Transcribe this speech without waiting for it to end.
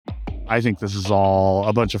I think this is all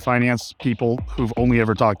a bunch of finance people who've only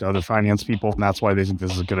ever talked to other finance people, and that's why they think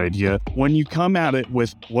this is a good idea. When you come at it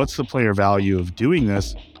with what's the player value of doing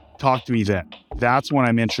this, talk to me then. That's when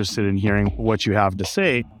I'm interested in hearing what you have to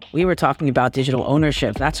say. We were talking about digital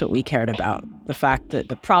ownership. That's what we cared about. The fact that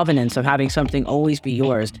the provenance of having something always be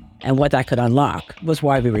yours and what that could unlock was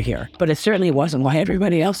why we were here. But it certainly wasn't why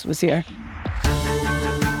everybody else was here.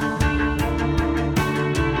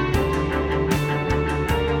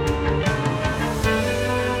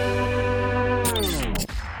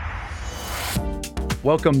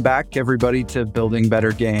 Welcome back, everybody, to Building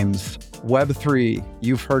Better Games. Web3,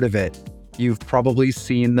 you've heard of it. You've probably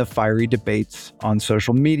seen the fiery debates on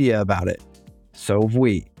social media about it. So have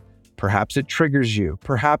we. Perhaps it triggers you.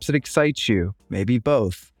 Perhaps it excites you. Maybe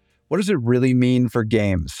both. What does it really mean for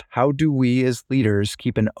games? How do we as leaders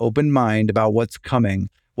keep an open mind about what's coming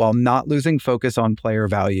while not losing focus on player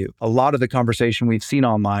value? A lot of the conversation we've seen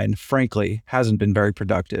online, frankly, hasn't been very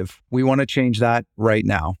productive. We want to change that right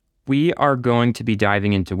now. We are going to be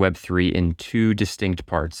diving into Web3 in two distinct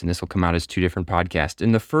parts, and this will come out as two different podcasts.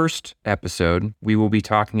 In the first episode, we will be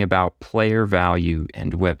talking about player value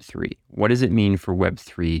and Web3. What does it mean for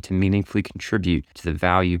Web3 to meaningfully contribute to the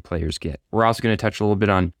value players get? We're also going to touch a little bit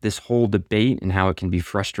on this whole debate and how it can be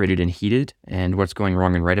frustrated and heated and what's going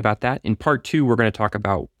wrong and right about that. In part two, we're going to talk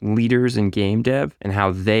about leaders in game dev and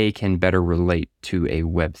how they can better relate to a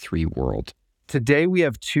Web3 world. Today, we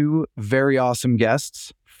have two very awesome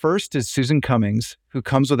guests. First is Susan Cummings, who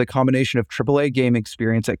comes with a combination of AAA game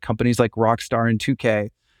experience at companies like Rockstar and 2K,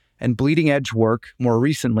 and bleeding edge work, more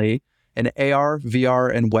recently, in AR,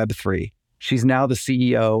 VR, and Web3. She's now the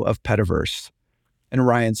CEO of Petaverse. And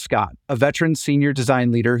Ryan Scott, a veteran senior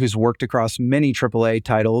design leader who's worked across many AAA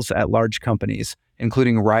titles at large companies,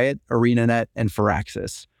 including Riot, ArenaNet, and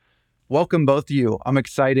Firaxis. Welcome, both of you. I'm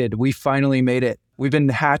excited. We finally made it. We've been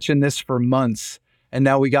hatching this for months, and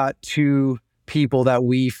now we got two people that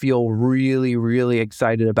we feel really, really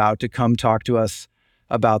excited about to come talk to us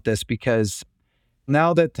about this, because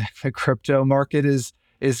now that the crypto market is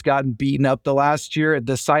gotten beaten up the last year,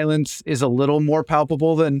 the silence is a little more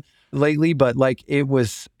palpable than lately, but like it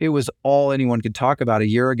was all anyone could talk about a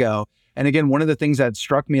year ago. And again, one of the things that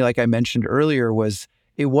struck me, like I mentioned earlier, was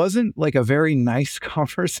it wasn't like a very nice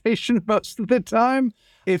conversation most of the time.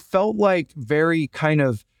 It felt like very kind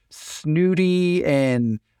of snooty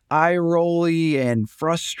and eye-rolly and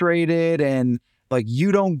frustrated, and like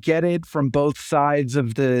you don't get it from both sides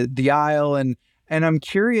of the aisle. And I'm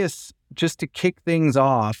curious, just to kick things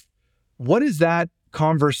off, what has that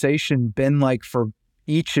conversation been like for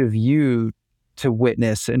each of you to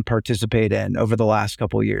witness and participate in over the last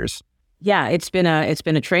couple of years? Yeah, it's been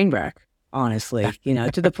a train wreck, honestly.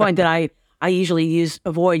 To the point that I usually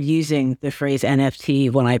avoid using the phrase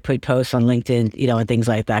NFT when I put posts on LinkedIn, and things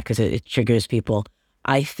like that, because it triggers people.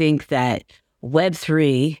 I think that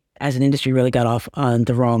Web3 as an industry really got off on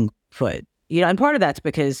the wrong foot. And part of that's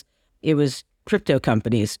because it was crypto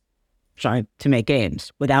companies trying to make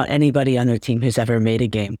games without anybody on their team who's ever made a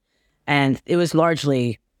game. And it was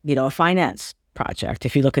largely, a finance project.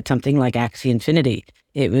 If you look at something like Axie Infinity,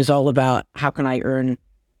 it was all about how can I earn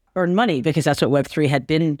money, because that's what Web3 had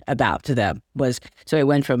been about to them. So it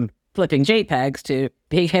went from flipping JPEGs to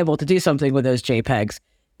being able to do something with those JPEGs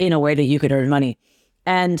in a way that you could earn money.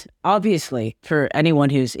 And obviously, for anyone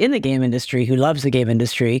who's in the game industry, who loves the game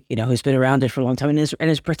industry, who's been around it for a long time and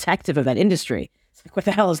is protective of that industry, it's like, what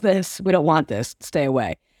the hell is this? We don't want this. Stay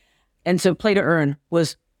away. And so play to earn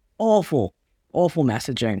was awful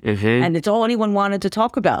messaging. Mm-hmm. And it's all anyone wanted to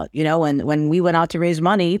talk about. When we went out to raise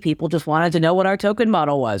money, people just wanted to know what our token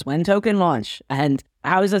model was, when token launch, and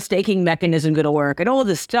how is the staking mechanism going to work, and all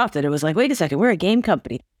this stuff that it was like, wait a second, we're a game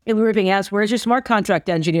company. And we were being asked, where's your smart contract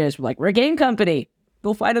engineers? We're like, we're a game company.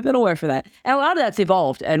 Go find a middleware for that. And a lot of that's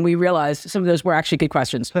evolved, and we realized some of those were actually good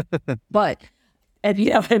questions. And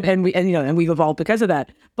we've evolved because of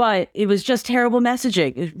that. But it was just terrible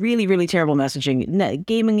messaging. It was really, really terrible messaging.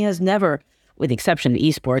 Gaming has never, with the exception of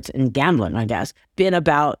esports and gambling, I guess, been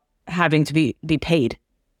about having to be paid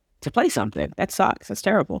to play something. That sucks. That's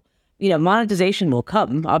terrible. Monetization will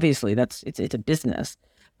come. Obviously, it's a business,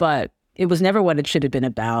 but it was never what it should have been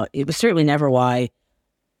about. It was certainly never why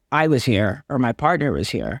I was here or my partner was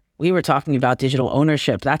here. We were talking about digital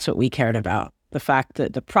ownership. That's what we cared about. The fact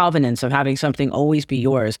that the provenance of having something always be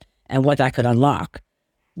yours and what that could unlock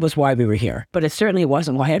was why we were here. But it certainly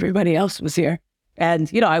wasn't why everybody else was here.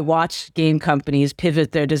 And, I watched game companies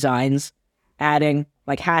pivot their designs, adding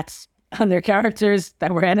like hats on their characters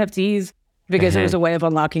that were NFTs because it was a way of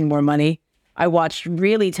unlocking more money. I watched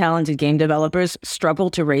really talented game developers struggle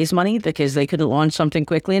to raise money because they couldn't launch something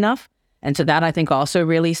quickly enough. And so that I think also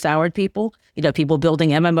really soured people. People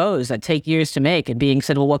building MMOs that take years to make and being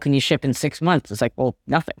said, well, what can you ship in 6 months? It's like, well,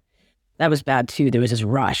 nothing. That was bad too. There was this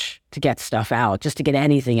rush to get stuff out, just to get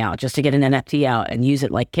anything out, just to get an NFT out and use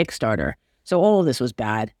it like Kickstarter. So all of this was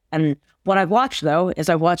bad. And what I've watched though, is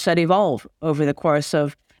I've watched that evolve over the course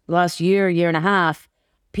of the last year and a half.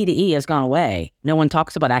 P2E has gone away. No one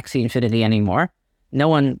talks about Axie Infinity anymore. No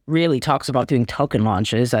one really talks about doing token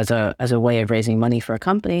launches as a way of raising money for a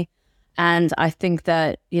company. And I think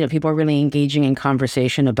that, people are really engaging in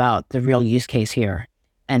conversation about the real use case here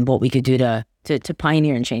and what we could do to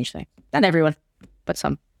pioneer and change things. Not everyone, but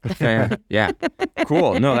some. Yeah.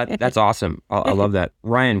 Cool. No, that's awesome. I love that.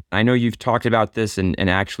 Ryan, I know you've talked about this and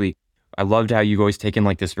actually I loved how you've always taken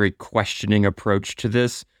like this very questioning approach to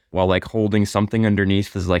this while like holding something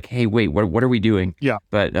underneath is like, hey, wait, what are we doing? Yeah.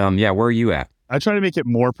 But where are you at? I try to make it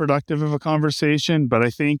more productive of a conversation, but I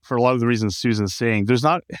think for a lot of the reasons Susan's saying,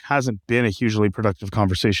 hasn't been a hugely productive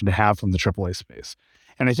conversation to have from the AAA space.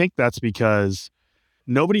 And I think that's because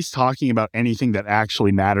nobody's talking about anything that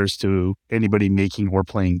actually matters to anybody making or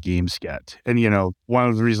playing games yet. And, one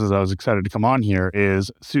of the reasons I was excited to come on here is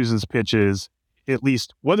Susan's pitches, at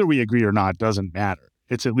least whether we agree or not, doesn't matter.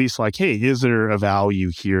 It's at least like, hey, is there a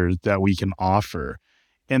value here that we can offer?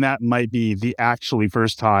 And that might be the actually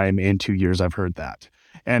first time in 2 years I've heard that.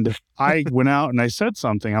 And I went out and I said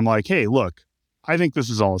something. I'm like, hey, look, I think this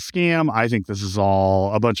is all a scam. I think this is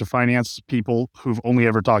all a bunch of finance people who've only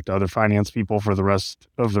ever talked to other finance people for the rest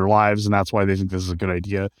of their lives. And that's why they think this is a good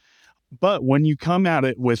idea. But when you come at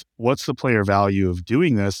it with what's the player value of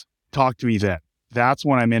doing this, talk to me then. That's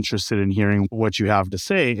when I'm interested in hearing what you have to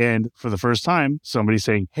say. And for the first time, somebody's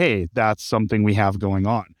saying, hey, that's something we have going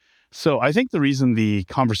on. So I think the reason the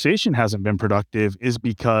conversation hasn't been productive is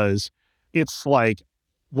because it's like,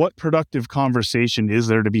 what productive conversation is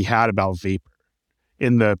there to be had about vapor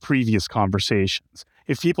in the previous conversations?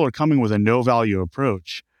 If people are coming with a no value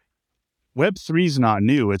approach, Web3 is not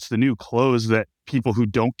new. It's the new clothes that people who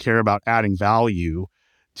don't care about adding value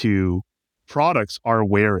to products are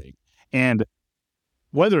wearing. And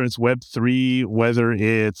whether it's Web3, whether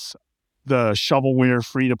it's the shovelware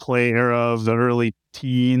free-to-play era of the early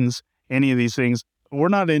teens, any of these things, we're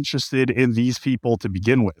not interested in these people to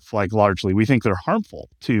begin with, like largely. We think they're harmful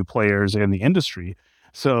to players and the industry.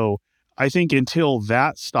 So I think until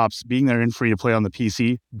that stops being there in free-to-play on the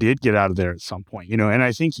PC, did get out of there at some point, and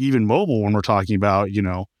I think even mobile, when we're talking about,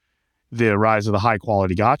 the rise of the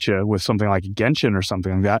high-quality gacha with something like Genshin or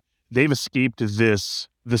something like that, they've escaped this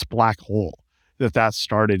black hole that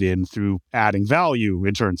started in through adding value,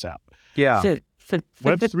 it turns out. Yeah.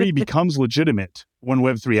 Web3 becomes legitimate when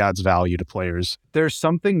Web3 adds value to players. There's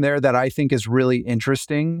something there that I think is really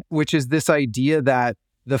interesting, which is this idea that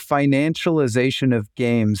the financialization of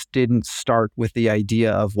games didn't start with the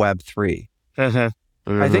idea of Web3.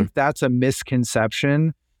 I think that's a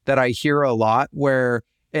misconception that I hear a lot where,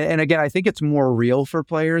 and again, I think it's more real for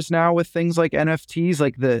players now with things like NFTs,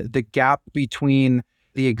 like the gap between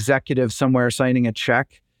the executive somewhere signing a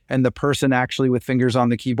check and the person actually with fingers on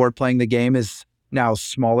the keyboard playing the game is now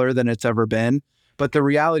smaller than it's ever been. But the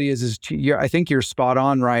reality is I think you're spot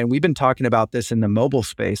on, Ryan. We've been talking about this in the mobile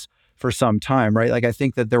space for some time, right? Like I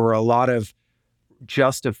think that there were a lot of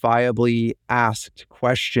justifiably asked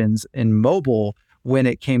questions in mobile when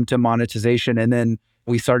it came to monetization. And then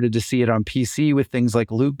we started to see it on PC with things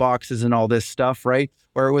like loot boxes and all this stuff, right?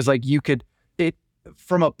 Where it was like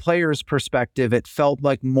from a player's perspective, it felt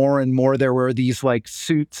like more and more there were these like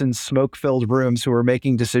suits and smoke-filled rooms who were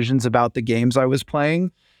making decisions about the games I was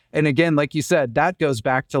playing. And again, like you said, that goes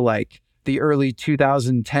back to like the early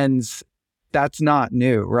 2010s. That's not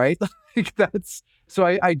new, right? So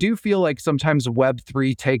I do feel like sometimes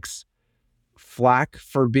Web3 takes flack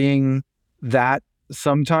for being that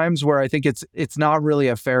sometimes, where I think it's not really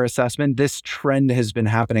a fair assessment. This trend has been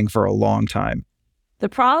happening for a long time. The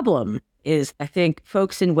problem is I think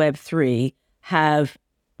folks in Web3 have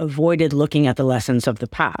avoided looking at the lessons of the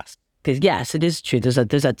past. Because yes, it is true. There's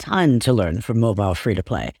a ton to learn from mobile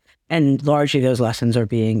free-to-play. And largely those lessons are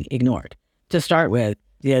being ignored. To start with,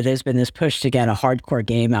 there's been this push to get a hardcore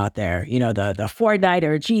game out there. The Fortnite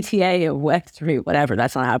or GTA or Web3, whatever.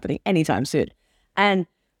 That's not happening anytime soon.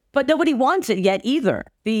 But nobody wants it yet either.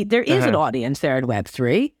 There is an audience there in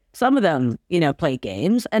Web3. Some of them, play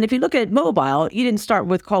games. And if you look at mobile, you didn't start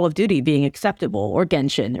with Call of Duty being acceptable or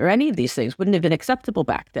Genshin or any of these things wouldn't have been acceptable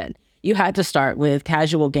back then. You had to start with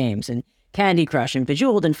casual games and Candy Crush and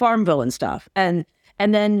Bejeweled and Farmville and stuff. And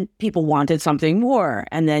then people wanted something more.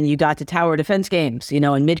 And then you got to tower defense games,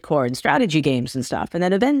 and mid-core and strategy games and stuff. And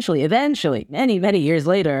then eventually, many, many years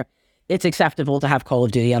later, it's acceptable to have Call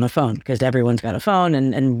of Duty on a phone because everyone's got a phone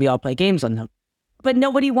and we all play games on them. But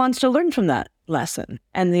nobody wants to learn from that lesson.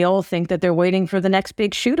 And they all think that they're waiting for the next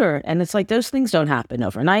big shooter. And it's like, those things don't happen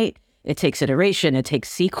overnight. It takes iteration. It takes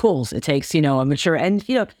sequels. It takes, a mature, and,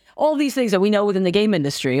 all these things that we know within the game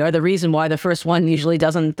industry are the reason why the first one usually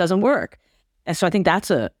doesn't work. And so I think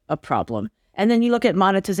that's a problem. And then you look at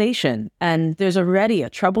monetization, and there's already a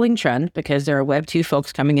troubling trend because there are Web 2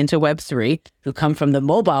 folks coming into Web 3 who come from the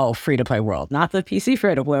mobile free-to-play world, not the PC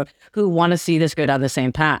free-to-play, who want to see this go down the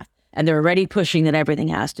same path. And they're already pushing that everything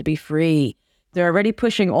has to be free. They're already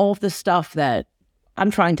pushing all of the stuff that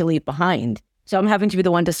I'm trying to leave behind. So I'm having to be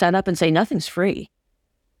the one to stand up and say nothing's free.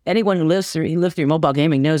 Anyone who lived through mobile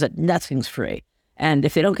gaming knows that nothing's free. And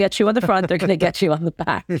if they don't get you on the front, they're going to get you on the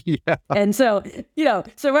back. Yeah. And so,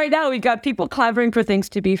 so right now we've got people clamoring for things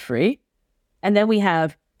to be free. And then we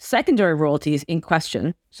have secondary royalties in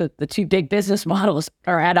question. So the two big business models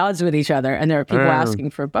are at odds with each other, and there are people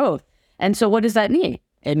asking for both. And so what does that mean?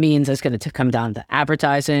 It means it's going to come down to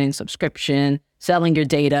advertising, subscription, selling your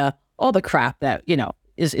data, all the crap that,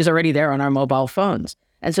 is already there on our mobile phones.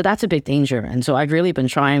 And so that's a big danger. And so I've really been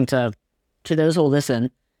trying to those who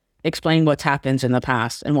listen, explain what's happened in the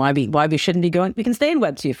past and why we shouldn't be going. We can stay in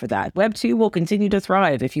Web 2 for that. Web 2 will continue to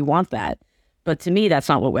thrive if you want that. But to me, that's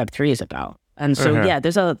not what Web 3 is about. And so,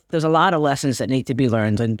 there's a lot of lessons that need to be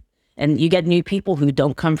learned. And you get new people who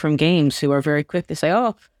don't come from games who are very quick to say,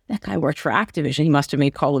 oh, that guy worked for Activision. He must have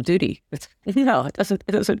made Call of Duty. No, it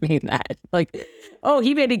doesn't mean that. Like, oh,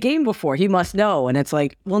 he made a game before. He must know. And it's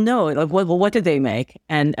like, well, no. Like, what did they make?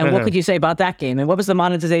 And what could you say about that game? And what was the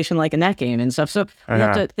monetization like in that game and stuff? So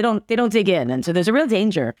they don't dig in. And so there's a real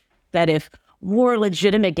danger that if more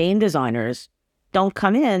legitimate game designers don't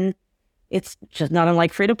come in, it's just not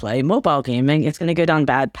unlike free-to-play mobile gaming. It's going to go down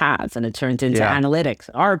bad paths, and it turns into analytics,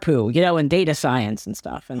 ARPU, and data science and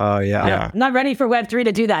stuff. And I'm not ready for Web3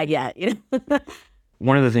 to do that yet.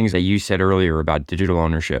 One of the things that you said earlier about digital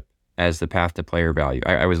ownership as the path to player value,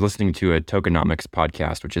 I was listening to a tokenomics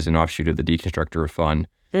podcast, which is an offshoot of the Deconstructor of Fun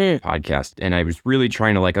podcast, and I was really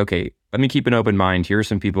trying to okay, let me keep an open mind. Here are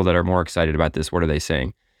some people that are more excited about this. What are they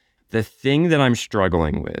saying? The thing that I'm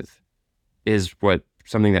struggling with is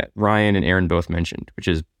something that Ryan and Aaron both mentioned, which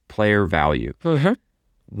is player value.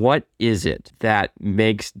 What is it that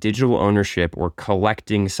makes digital ownership or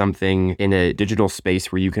collecting something in a digital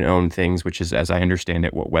space where you can own things, which is, as I understand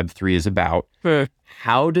it, what Web3 is about,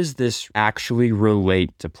 how does this actually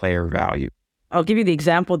relate to player value? I'll give you the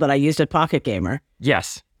example that I used at Pocket Gamer.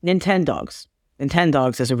 Yes. Nintendogs.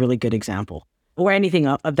 Nintendogs is a really good example. Or anything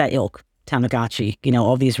of that ilk. Tamagotchi,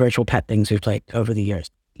 all these virtual pet things we've played over the years.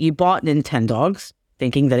 You bought Nintendogs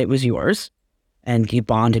thinking that it was yours, and you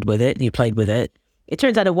bonded with it, and you played with it. It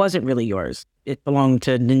turns out it wasn't really yours. It belonged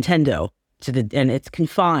to Nintendo, and it's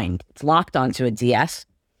confined. It's locked onto a DS.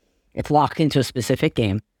 It's locked into a specific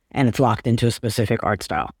game, and it's locked into a specific art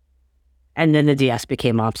style. And then the DS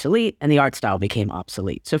became obsolete, and the art style became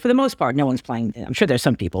obsolete. So for the most part, no one's playing. I'm sure there's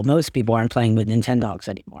some people. Most people aren't playing with Nintendogs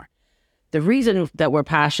anymore. The reason that we're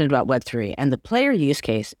passionate about Web3 and the player use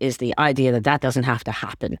case is the idea that doesn't have to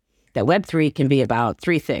happen. That Web3 can be about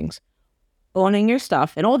three things. Owning your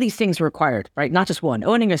stuff, and all these things are required, right? Not just one.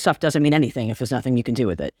 Owning your stuff doesn't mean anything if there's nothing you can do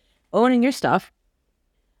with it. Owning your stuff,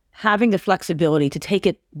 having the flexibility to take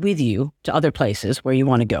it with you to other places where you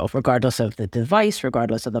want to go, regardless of the device,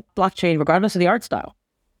 regardless of the blockchain, regardless of the art style.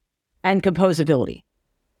 And composability.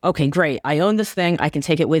 Okay, great. I own this thing. I can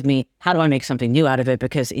take it with me. How do I make something new out of it?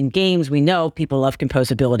 Because in games, we know people love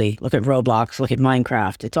composability. Look at Roblox, look at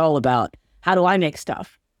Minecraft. It's all about how do I make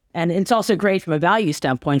stuff? And it's also great from a value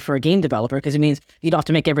standpoint for a game developer because it means you don't have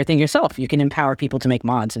to make everything yourself. You can empower people to make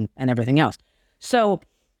mods and everything else. So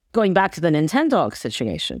going back to the Nintendo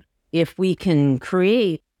situation, if we can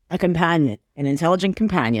create a companion, an intelligent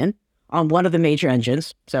companion on one of the major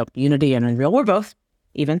engines, so Unity and Unreal, or both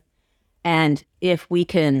even, and if we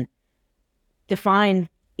can define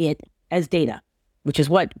it as data, which is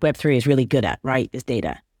what Web3 is really good at, right, is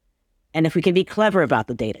data. And if we can be clever about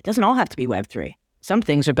the data, it doesn't all have to be Web3. Some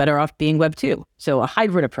things are better off being Web 2. So a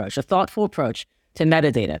hybrid approach, a thoughtful approach to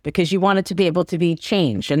metadata, because you want it to be able to be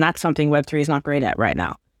changed. And that's something Web 3 is not great at right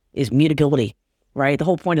now, is mutability, right? The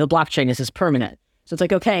whole point of the blockchain is it's permanent. So it's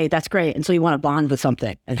like, okay, that's great. And so you want to bond with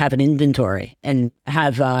something and have an inventory and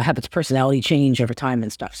have its personality change over time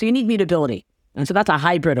and stuff. So you need mutability. And so that's a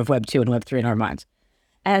hybrid of Web 2 and Web 3 in our minds.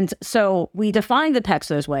 And so we define the text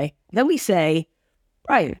this way. Then we say,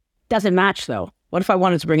 right, doesn't match though. What if I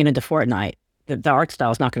wanted to bring it into Fortnite? The art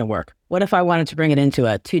style is not going to work. What if I wanted to bring it into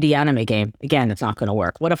a 2D anime game? Again, it's not going to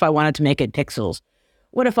work. What if I wanted to make it pixels?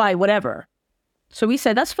 What if whatever? So we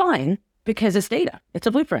said, that's fine. because it's data. It's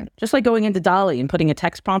a blueprint. Just like going into DALL-E and putting a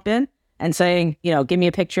text prompt in and saying, give me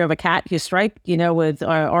a picture of a cat who's striped, with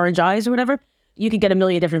orange eyes or whatever. You could get a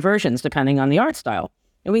million different versions depending on the art style.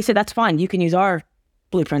 And we say, that's fine. You can use our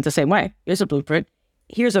blueprint the same way. Here's a blueprint.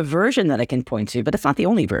 Here's a version that I can point to, but it's not the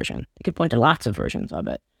only version. It can point to lots of versions of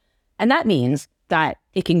it. And that means that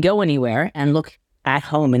it can go anywhere and look at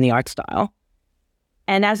home in the art style.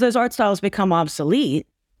 And as those art styles become obsolete,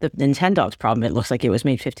 the Nintendogs problem, it looks like it was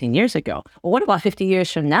made 15 years ago. Well, what about 50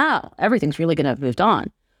 years from now? Everything's really going to have moved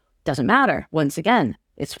on. Doesn't matter. Once again,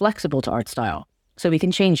 it's flexible to art style. So we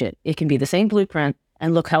can change it. It can be the same blueprint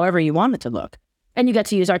and look however you want it to look. And you get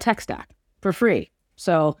to use our tech stack for free.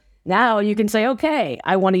 So now you can say, okay,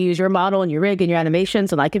 I want to use your model and your rig and your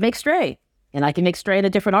animations, and I can make Stray. And I can make Stray in a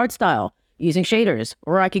different art style using shaders,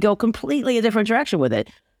 or I could go completely a different direction with it.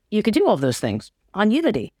 You could do all of those things on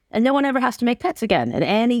Unity, and no one ever has to make pets again. And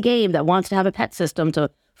any game that wants to have a pet system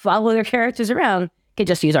to follow their characters around can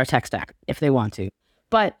just use our tech stack if they want to.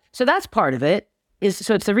 But so that's part of it.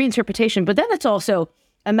 So it's the reinterpretation, but then it's also,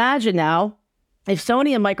 imagine now if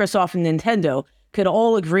Sony and Microsoft and Nintendo could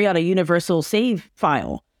all agree on a universal save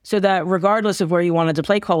file so that regardless of where you wanted to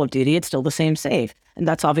play Call of Duty, it's still the same save. And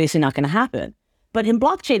that's obviously not going to happen. But in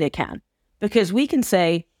blockchain, it can, because we can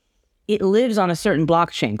say it lives on a certain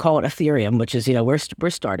blockchain, call it Ethereum, which is, we're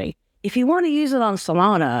starting. If you want to use it on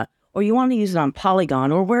Solana, or you want to use it on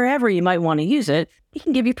Polygon, or wherever you might want to use it, it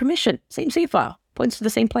can give you permission. Same save file, points to the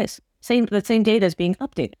same place. The same data is being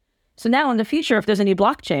updated. So now in the future, if there's any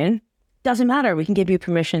blockchain, doesn't matter. We can give you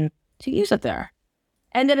permission to use it there.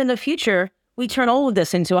 And then in the future, we turn all of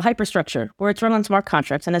this into a hyperstructure where it's run on smart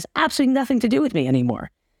contracts and has absolutely nothing to do with me anymore.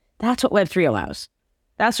 That's what Web3 allows.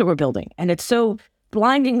 That's what we're building. And it's so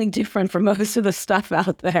blindingly different from most of the stuff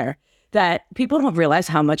out there that people don't realize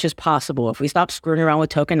how much is possible if we stop screwing around with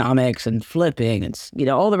tokenomics and flipping and,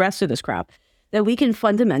 all the rest of this crap, that we can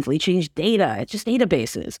fundamentally change data. It's just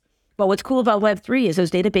databases. But what's cool about Web3 is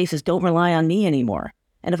those databases don't rely on me anymore.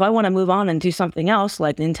 And if I want to move on and do something else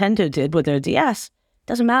like Nintendo did with their DS, it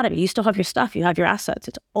doesn't matter. You still have your stuff. You have your assets.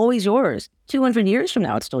 It's always yours. 200 years from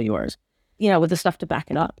now, it's still yours, with the stuff to back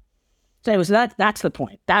it up. So anyway, that's the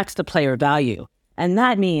point. That's the player value. And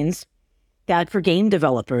that means that for game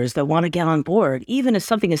developers that want to get on board, even if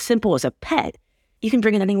something as simple as a pet, you can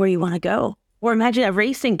bring it anywhere you want to go. Or imagine a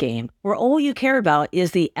racing game where all you care about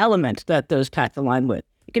is the element that those pets align with.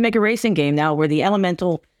 You can make a racing game now where the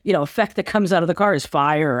elemental, effect that comes out of the car is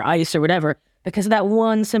fire or ice or whatever, because of that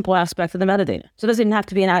one simple aspect of the metadata. So it doesn't even have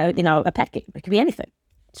to be a pet game. It could be anything.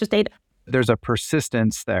 It's just data. There's a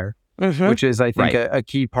persistence there, which is, I think, a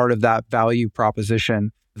key part of that value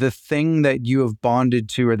proposition. The thing that you have bonded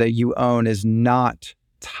to or that you own is not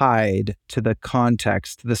tied to the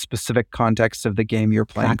context, the specific context of the game you're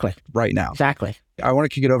playing right now. Exactly. I want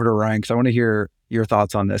to kick it over to Ryan because I want to hear your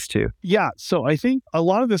thoughts on this too. Yeah. So I think a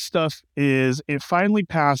lot of this stuff it finally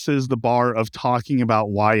passes the bar of talking about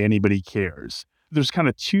why anybody cares. There's kind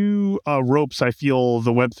of two ropes I feel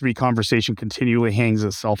the Web3 conversation continually hangs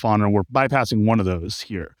itself on, and we're bypassing one of those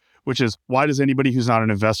here, which is, why does anybody who's not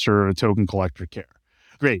an investor or a token collector care?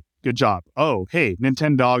 Great. Good job. Oh, hey,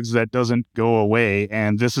 Nintendogs, that doesn't go away.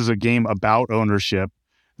 And this is a game about ownership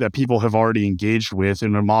that people have already engaged with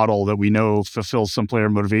in a model that we know fulfills some player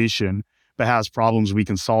motivation, but has problems we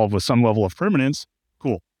can solve with some level of permanence.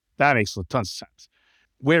 Cool. That makes tons of sense.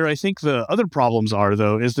 Where I think the other problems are,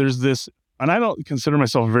 though, is there's this, and I don't consider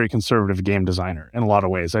myself a very conservative game designer in a lot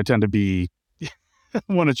of ways. I tend to be,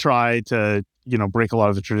 want to try to, break a lot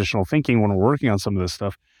of the traditional thinking when we're working on some of this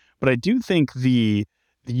stuff. But I do think the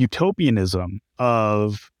utopianism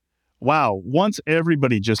of, wow, once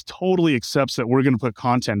everybody just totally accepts that we're going to put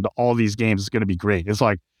content into all these games, it's going to be great. It's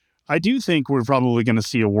like, I do think we're probably going to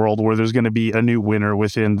see a world where there's going to be a new winner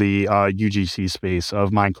within the UGC space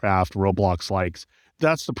of Minecraft, Roblox likes.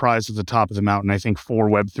 That's the prize at the top of the mountain. I think for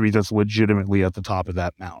Web3, that's legitimately at the top of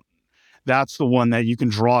that mountain. That's the one that you can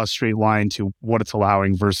draw a straight line to what it's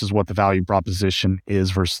allowing versus what the value proposition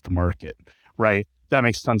is versus the market, right? That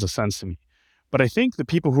makes tons of sense to me. But I think the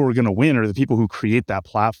people who are going to win are the people who create that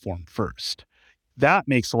platform first. That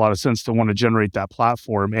makes a lot of sense to want to generate that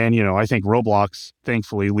platform. And, I think Roblox,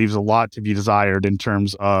 thankfully, leaves a lot to be desired in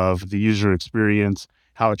terms of the user experience,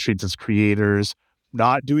 how it treats its creators.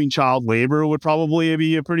 Not doing child labor would probably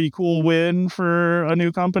be a pretty cool win for a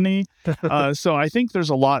new company. So I think there's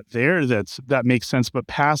a lot there that makes sense. But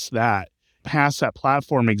past that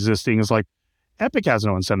platform existing is like, Epic has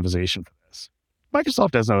no incentivization for this.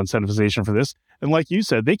 Microsoft has no incentivization for this. And like you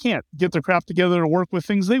said, they can't get their crap together to work with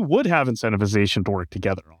things they would have incentivization to work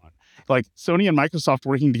together on. Like Sony and Microsoft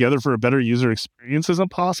working together for a better user experience isn't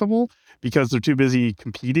possible because they're too busy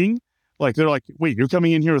competing. Like, they're like, wait, you're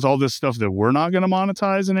coming in here with all this stuff that we're not going to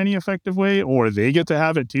monetize in any effective way, or they get to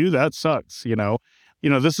have it too? That sucks, you know?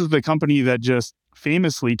 This is the company that just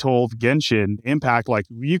famously told Genshin Impact, like,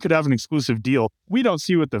 you could have an exclusive deal. We don't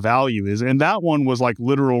see what the value is. And that one was like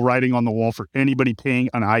literal writing on the wall for anybody paying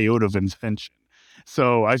an iota of attention.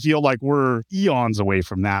 So I feel like we're eons away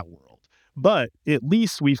from that world. But at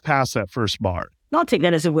least we've passed that first bar. I'll take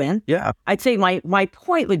that as a win. Yeah. I'd say my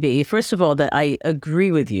point would be, first of all, that I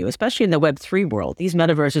agree with you, especially in the Web3 world. These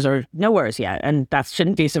metaverses are nowheres yet. And that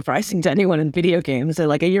shouldn't be surprising to anyone in video games. They're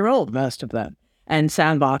like a year old, most of them. And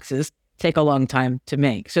sandboxes take a long time to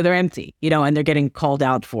make. So they're empty, and they're getting called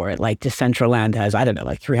out for it. Like Decentraland has, I don't know,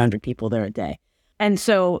 like 300 people there a day. And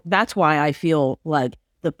so that's why I feel like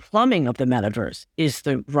the plumbing of the metaverse is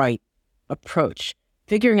the right approach.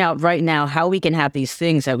 Figuring out right now how we can have these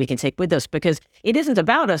things that we can take with us, because it isn't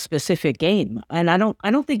about a specific game. And I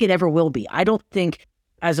don't think it ever will be. I don't think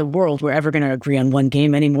as a world we're ever going to agree on one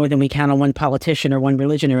game any more than we can on one politician or one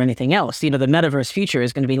religion or anything else. The metaverse future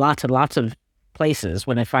is going to be lots and lots of places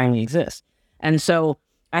when it finally exists. And so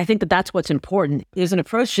I think that that's what's important. There's an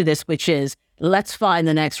approach to this, which is let's find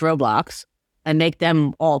the next Roblox and make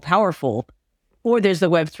them all powerful. Or there's the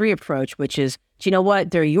Web3 approach, which is, do you know what?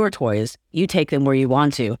 They're your toys. You take them where you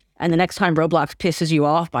want to. And the next time Roblox pisses you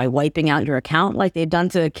off by wiping out your account like they've done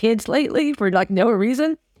to kids lately for like no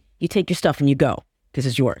reason, you take your stuff and you go because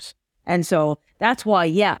it's yours. And so that's why,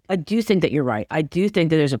 yeah, I do think that you're right. I do think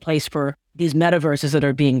that there's a place for these metaverses that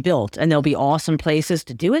are being built, and there'll be awesome places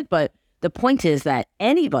to do it. But the point is that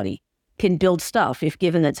anybody can build stuff if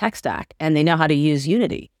given the tech stack and they know how to use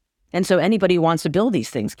Unity. And so anybody who wants to build these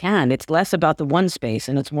things can. It's less about the one space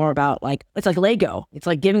and it's more about it's like Lego. It's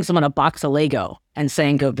like giving someone a box of Lego and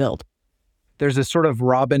saying, go build. There's a sort of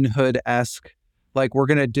Robin Hood-esque, like we're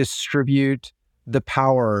going to distribute the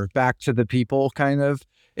power back to the people kind of.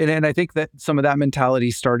 And I think that some of that mentality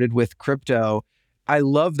started with crypto. I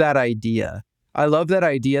love that idea. I love that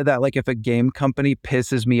idea that like if a game company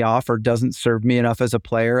pisses me off or doesn't serve me enough as a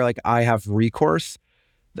player, like I have recourse.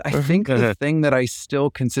 I think the thing that I still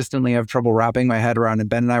consistently have trouble wrapping my head around, and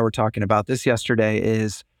Ben and I were talking about this yesterday,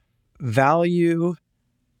 is value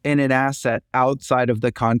in an asset outside of the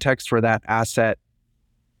context where that asset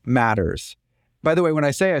matters. By the way, when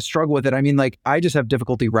I say I struggle with it, I mean, like, I just have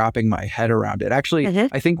difficulty wrapping my head around it. Actually,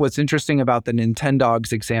 I think what's interesting about the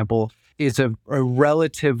Nintendogs example is a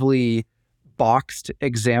relatively boxed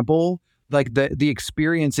example. Like the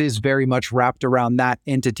experience is very much wrapped around that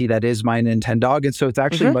entity that is my Nintendog. And so it's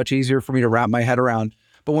actually much easier for me to wrap my head around.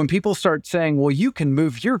 But when people start saying, well, you can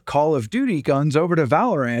move your Call of Duty guns over to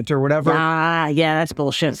Valorant or whatever. Yeah, that's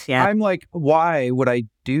bullshit. Yeah. I'm like, why would I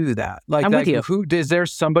do that? Like, I'm with you. Is there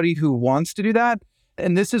somebody who wants to do that?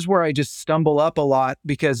 And this is where I just stumble up a lot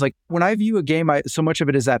because like when I view a game, so much of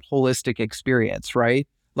it is that holistic experience, right?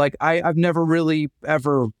 Like I've never really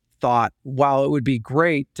ever thought, wow, it would be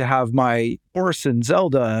great to have my horse in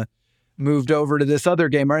Zelda moved over to this other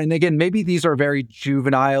game. And again, maybe these are very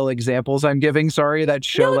juvenile examples I'm giving. Sorry, that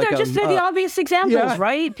show. No, they're just the obvious examples,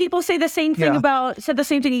 right? People say the same thing said the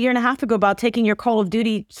same thing a year and a half ago about taking your Call of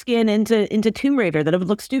Duty skin into Tomb Raider, that it would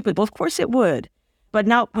look stupid. Well, of course it would. But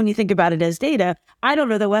now when you think about it as data, I don't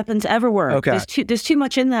know that weapons ever work. Okay. There's too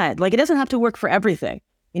much in that. Like, it doesn't have to work for everything.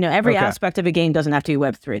 Every aspect of a game doesn't have to be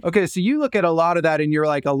Web3. Okay, so you look at a lot of that and you're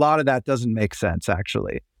like, a lot of that doesn't make sense,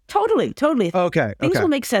 actually. Totally. Okay. Things will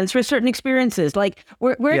make sense for certain experiences. Like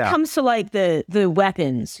where it comes to like the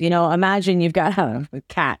weapons, imagine you've got a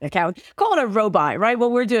cat, call it a robot, right?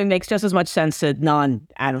 What we're doing makes just as much sense to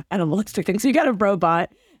non-animalistic things. So you got a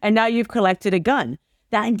robot and now you've collected a gun.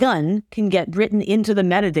 That gun can get written into the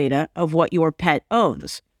metadata of what your pet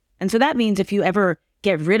owns. And so that means if you ever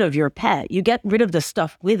get rid of your pet, you get rid of the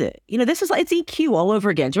stuff with it. This is like, it's EQ all over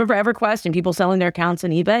again. Do you remember EverQuest and people selling their accounts on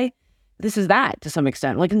eBay? This is that to some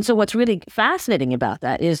extent. And so what's really fascinating about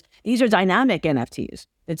that is these are dynamic NFTs.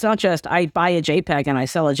 It's not just I buy a JPEG and I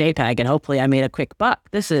sell a JPEG and hopefully I made a quick buck.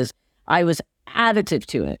 I was additive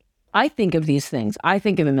to it. I think of these things. I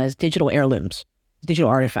think of them as digital heirlooms, digital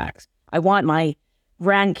artifacts. I want my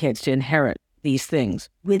grandkids to inherit these things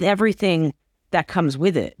with everything that comes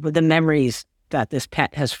with it, with the memories that this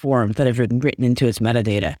pet has formed that have been written into its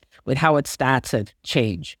metadata, with how its stats have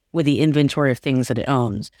changed, with the inventory of things that it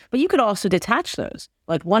owns. But you could also detach those.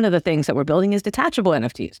 Like one of the things that we're building is detachable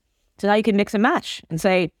NFTs. So now you can mix and match and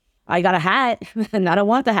say, I got a hat and I don't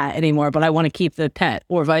want the hat anymore, but I want to keep the pet,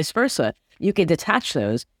 or vice versa. You can detach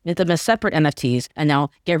those, make them as separate NFTs, and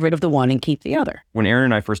now get rid of the one and keep the other. When Aaron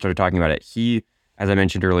and I first started talking about it, he, as I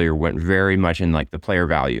mentioned earlier, went very much in like the player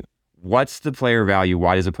value. What's the player value?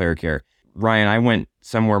 Why does a player care? Ryan, I went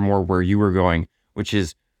somewhere more where you were going, which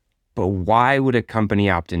is but why would a company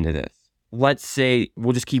opt into this? Let's say,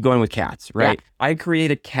 we'll just keep going with cats, right? Yeah. I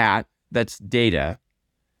create a cat that's data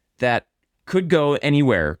that could go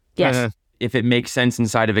anywhere. Yes. If it makes sense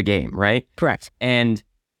inside of a game, right? Correct. And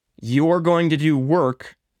you're going to do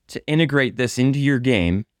work to integrate this into your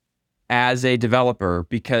game as a developer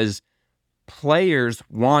because players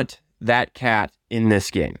want that cat in this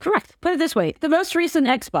game. Correct. Put it this way. The most recent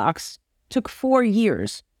Xbox took 4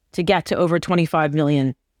 years to get to over 25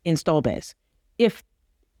 million install base. If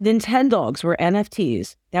Nintendogs were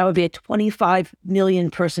NFTs, that would be a 25 million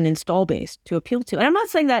person install base to appeal to. And I'm not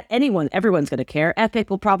saying that everyone's going to care. Epic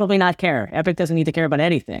will probably not care. Epic doesn't need to care about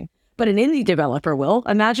anything. But an indie developer will.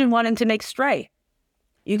 Imagine wanting to make Stray.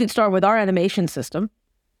 You could start with our animation system,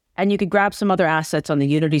 and you could grab some other assets on the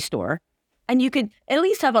Unity store, and you could at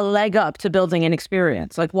least have a leg up to building an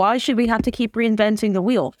experience. Like, why should we have to keep reinventing the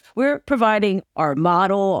wheel? We're providing our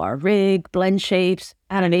model, our rig, blend shapes,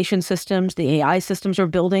 animation systems, the AI systems we're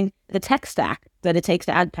building, the tech stack that it takes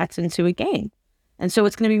to add pets into a game. And so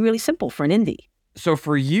it's going to be really simple for an indie. So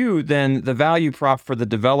for you, then, the value prop for the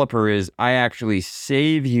developer is I actually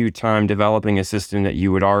save you time developing a system that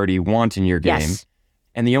you would already want in your game. Yes.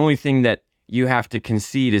 And the only thing that you have to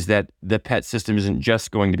concede is that the pet system isn't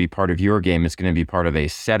just going to be part of your game. It's going to be part of a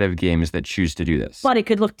set of games that choose to do this. But it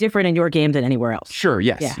could look different in your game than anywhere else. Sure.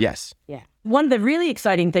 Yes. Yes. Yeah. One of the really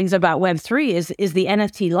exciting things about Web3 is the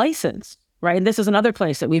NFT license, right? And this is another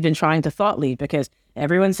place that we've been trying to thought lead because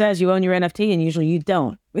everyone says you own your NFT and usually you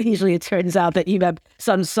don't. Usually it turns out that you have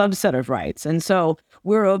some subset of rights. And so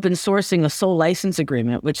we're open sourcing a sole license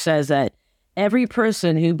agreement, which says that every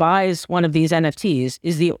person who buys one of these NFTs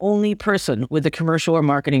is the only person with the commercial or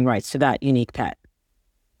marketing rights to that unique pet.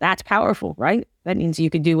 That's powerful, right? That means you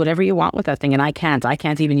can do whatever you want with that thing. And I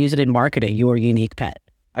can't even use it in marketing your unique pet.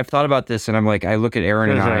 I've thought about this and I'm like, I look at Aaron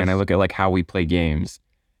and I look at like how we play games.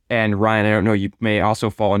 And Ryan, I don't know, you may also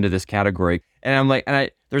fall into this category. And I'm like,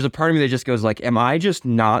 there's a part of me that just goes like, am I just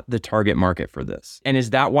not the target market for this? And is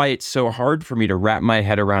that why it's so hard for me to wrap my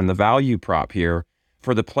head around the value prop here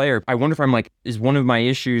for the player? I wonder if I'm like, is one of my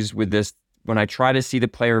issues with this when I try to see the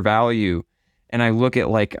player value and I look at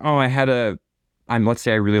like, oh, let's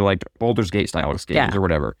say I really liked Baldur's Gate style games or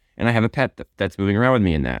whatever. And I have a pet that's moving around with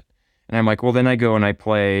me in that. And I'm like, well, then I go and I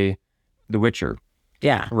play The Witcher.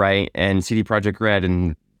 Yeah. Right. And CD Projekt Red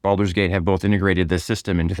and Baldur's Gate have both integrated this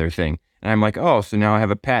system into their thing. And I'm like, oh, so now I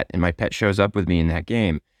have a pet and my pet shows up with me in that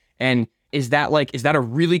game. And is that a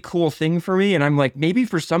really cool thing for me? And I'm like, maybe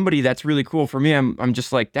for somebody that's really cool. For me, I'm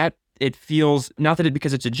just like that. It feels, not that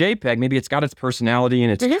because it's a JPEG, maybe it's got its personality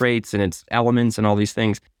and its traits and its elements and all these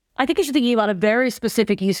things. I think you should think about a very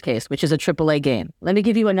specific use case, which is a AAA game. Let me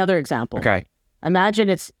give you another example. Okay. Imagine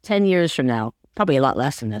it's 10 years from now, probably a lot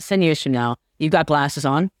less than this. 10 years from now, you've got glasses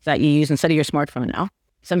on that you use instead of your smartphone now.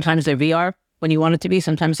 Sometimes they're VR when you want it to be.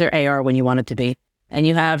 Sometimes they're AR when you want it to be. And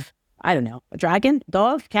you have, I don't know, a dragon,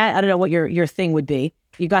 dog, cat. I don't know what your thing would be.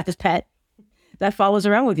 You got this pet that follows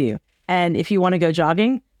around with you. And if you want to go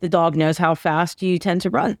jogging, the dog knows how fast you tend to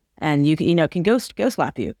run. And you can go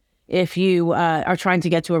slap you. If you are trying to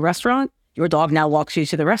get to a restaurant, your dog now walks you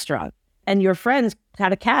to the restaurant. And your friends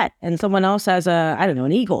had a cat and someone else has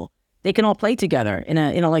an eagle. They can all play together in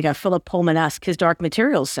a like a Philip Pullman-esque His Dark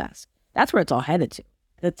Materials sense. That's where it's all headed to.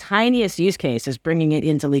 The tiniest use case is bringing it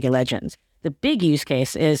into League of Legends. The big use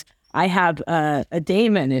case is I have a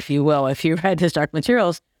daemon, if you will, if you read His Dark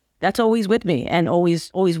Materials, that's always with me and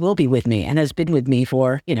always will be with me and has been with me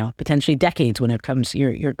for, potentially decades when it comes to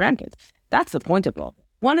your grandkids. That's the point of all.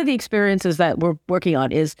 One of the experiences that we're working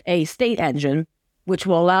on is a state engine, which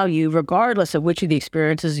will allow you, regardless of which of the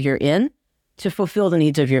experiences you're in, to fulfill the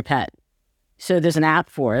needs of your pet. So there's an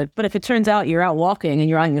app for it. But if it turns out you're out walking and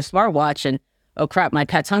you're on your smartwatch and, oh crap, my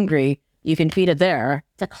pet's hungry, you can feed it there.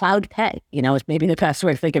 It's a cloud pet. It's maybe the best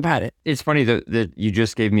way to think about it. It's funny that you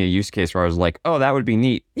just gave me a use case where I was like, oh, that would be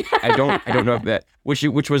neat. I don't know if that,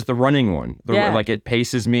 which was the running one. Like it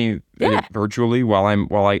paces me virtually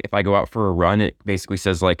if I go out for a run, it basically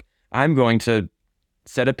says like, I'm going to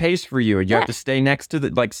set a pace for you and you have to stay next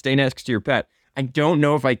to your pet. I don't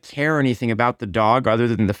know if I care anything about the dog other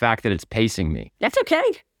than the fact that it's pacing me. That's okay.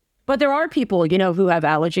 But there are people, who have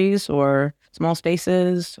allergies or small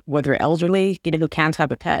spaces, whether they're elderly, who can't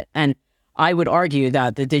have a pet. And I would argue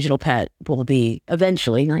that the digital pet will be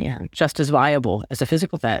eventually just as viable as a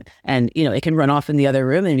physical pet. And, it can run off in the other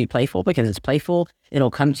room and be playful because it's playful.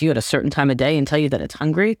 It'll come to you at a certain time of day and tell you that it's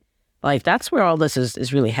hungry. Like, that's where all this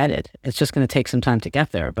is really headed. It's just going to take some time to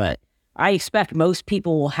get there. But I expect most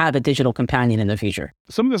people will have a digital companion in the future.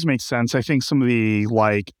 Some of this makes sense. I think some of the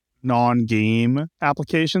non-game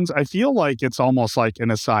applications, I feel like it's almost like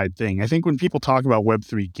an aside thing. I think when people talk about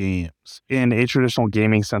Web3 games in a traditional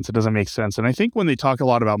gaming sense, it doesn't make sense. And I think when they talk a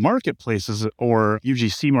lot about marketplaces or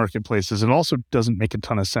UGC marketplaces, it also doesn't make a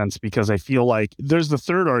ton of sense, because I feel like there's the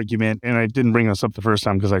third argument, and I didn't bring this up the first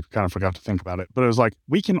time because I kind of forgot to think about it, but it was like,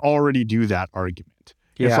 we can already do that argument.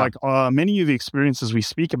 Yeah. It's like many of the experiences we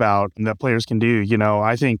speak about that players can do,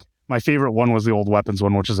 I think my favorite one was the old weapons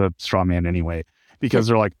one, which is a straw man anyway, because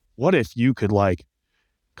they're like, what if you could like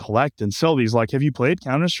collect and sell these? Like, have you played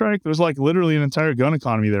Counter-Strike? There's like literally an entire gun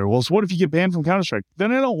economy there. Well, so what if you get banned from Counter-Strike?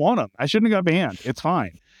 Then I don't want them. I shouldn't have got banned. It's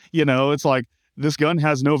fine. It's like this gun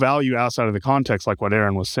has no value outside of the context, like what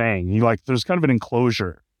Aaron was saying. There's kind of an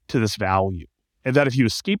enclosure to this value. And that if you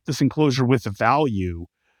escape this enclosure with the value,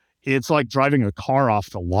 it's like driving a car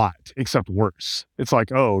off the lot, except worse. It's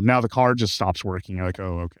like, oh, now the car just stops working. You're like,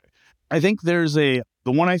 oh, okay. I think the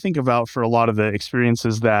one I think about for a lot of the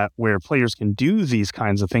experiences that where players can do these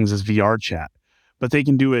kinds of things is VR chat, but they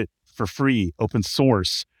can do it for free, open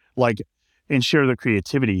source, and share their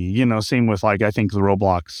creativity, same with I think the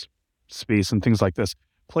Roblox space and things like this.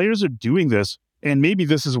 Players are doing this, and maybe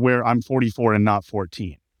this is where I'm 44 and not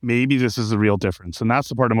 14. Maybe this is the real difference. And that's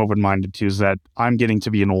the part I'm open-minded to, is that I'm getting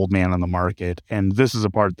to be an old man on the market. And this is a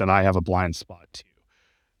part that I have a blind spot to.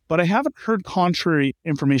 But I haven't heard contrary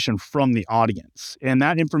information from the audience. And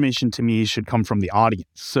that information to me should come from the audience.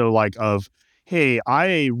 So hey,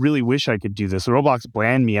 I really wish I could do this. Roblox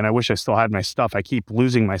banned me and I wish I still had my stuff. I keep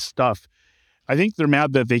losing my stuff. I think they're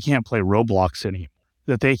mad that they can't play Roblox anymore,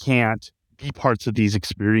 that they can't be parts of these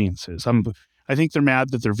experiences. I think they're mad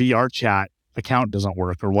that their VR chat account doesn't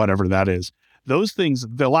work or whatever that is. Those things,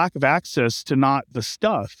 the lack of access to not the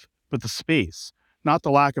stuff, but the space. Not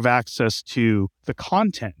the lack of access to the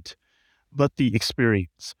content, but the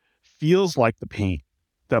experience, feels like the pain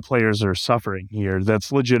that players are suffering here.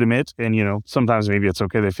 That's legitimate. And, sometimes maybe it's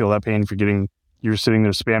okay. They feel that pain if you're sitting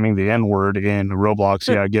there spamming the N-word in Roblox.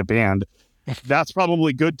 Yeah, get banned. That's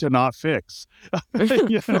probably good to not fix. So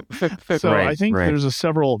right, I think there's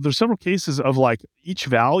several cases of each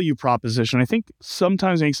value proposition, I think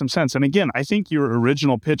sometimes makes some sense. And again, I think your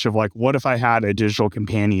original pitch of what if I had a digital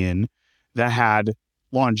companion that had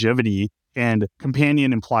longevity, and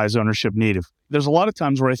companion implies ownership native. There's a lot of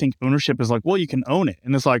times where I think ownership is well, you can own it.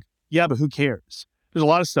 And it's yeah, but who cares? There's a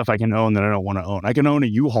lot of stuff I can own that I don't want to own. I can own a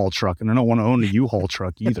U-Haul truck and I don't want to own a U-Haul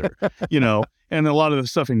truck either, and a lot of the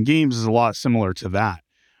stuff in games is a lot similar to that.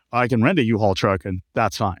 I can rent a U-Haul truck and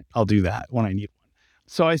that's fine. I'll do that when I need one.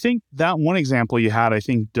 So I think that one example you had, I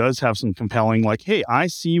think does have some compelling, hey, I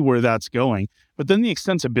see where that's going. But then the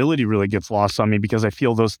extensibility really gets lost on me, because I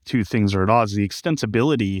feel those two things are at odds. The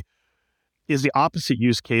extensibility is the opposite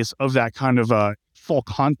use case of that kind of a full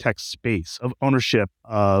context space of ownership,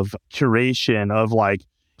 of curation, of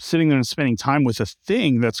sitting there and spending time with a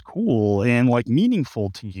thing that's cool and meaningful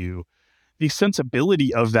to you. The extensibility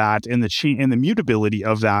of that and the mutability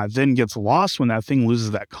of that then gets lost when that thing loses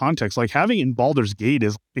that context. Having it in Baldur's Gate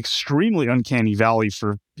is extremely uncanny valley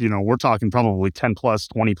for, we're talking probably 10 plus,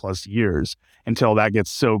 20 plus years until that gets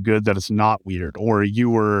so good that it's not weird. Or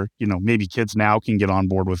maybe kids now can get on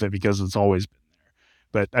board with it because it's always been there.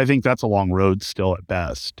 But I think that's a long road still at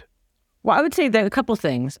best. Well, I would say that a couple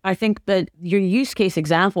things. I think that your use case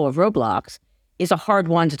example of Roblox is a hard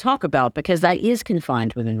one to talk about, because that is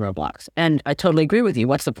confined within Roblox. And I totally agree with you.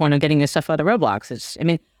 What's the point of getting this stuff out of Roblox?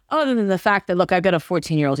 Other than the fact that, look, I've got a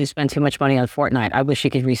 14-year-old who spent too much money on Fortnite. I wish he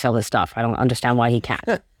could resell his stuff. I don't understand why he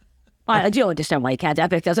can't. I do understand why he can't.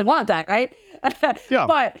 Epic doesn't want that, right?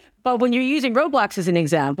 Yeah. But when you're using Roblox as an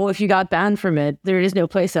example, if you got banned from it, there is no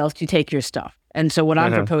place else to take your stuff. And so what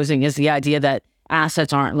I'm proposing is the idea that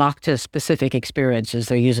assets aren't locked to specific experiences.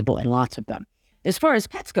 They're usable in lots of them. As far as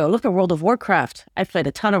pets go, look at World of Warcraft. I've played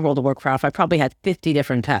a ton of World of Warcraft. I probably had 50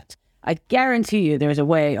 different pets. I guarantee you there's a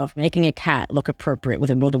way of making a cat look appropriate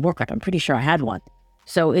within World of Warcraft. I'm pretty sure I had one.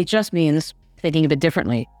 So it just means thinking a bit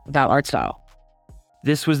differently about art style.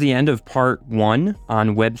 This was the end of part 1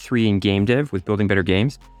 on Web3 and game dev with Building Better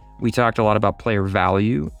Games. We talked a lot about player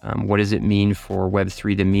value. What does it mean for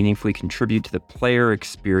Web3 to meaningfully contribute to the player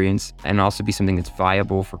experience and also be something that's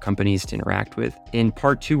viable for companies to interact with? In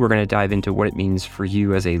part 2, we're going to dive into what it means for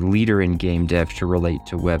you as a leader in game dev to relate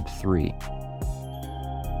to Web3.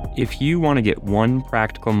 If you want to get one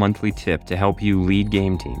practical monthly tip to help you lead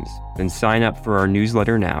game teams, then sign up for our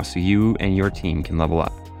newsletter now so you and your team can level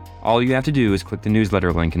up. All you have to do is click the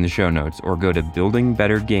newsletter link in the show notes or go to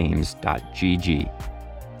buildingbettergames.gg.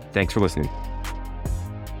 Thanks for listening.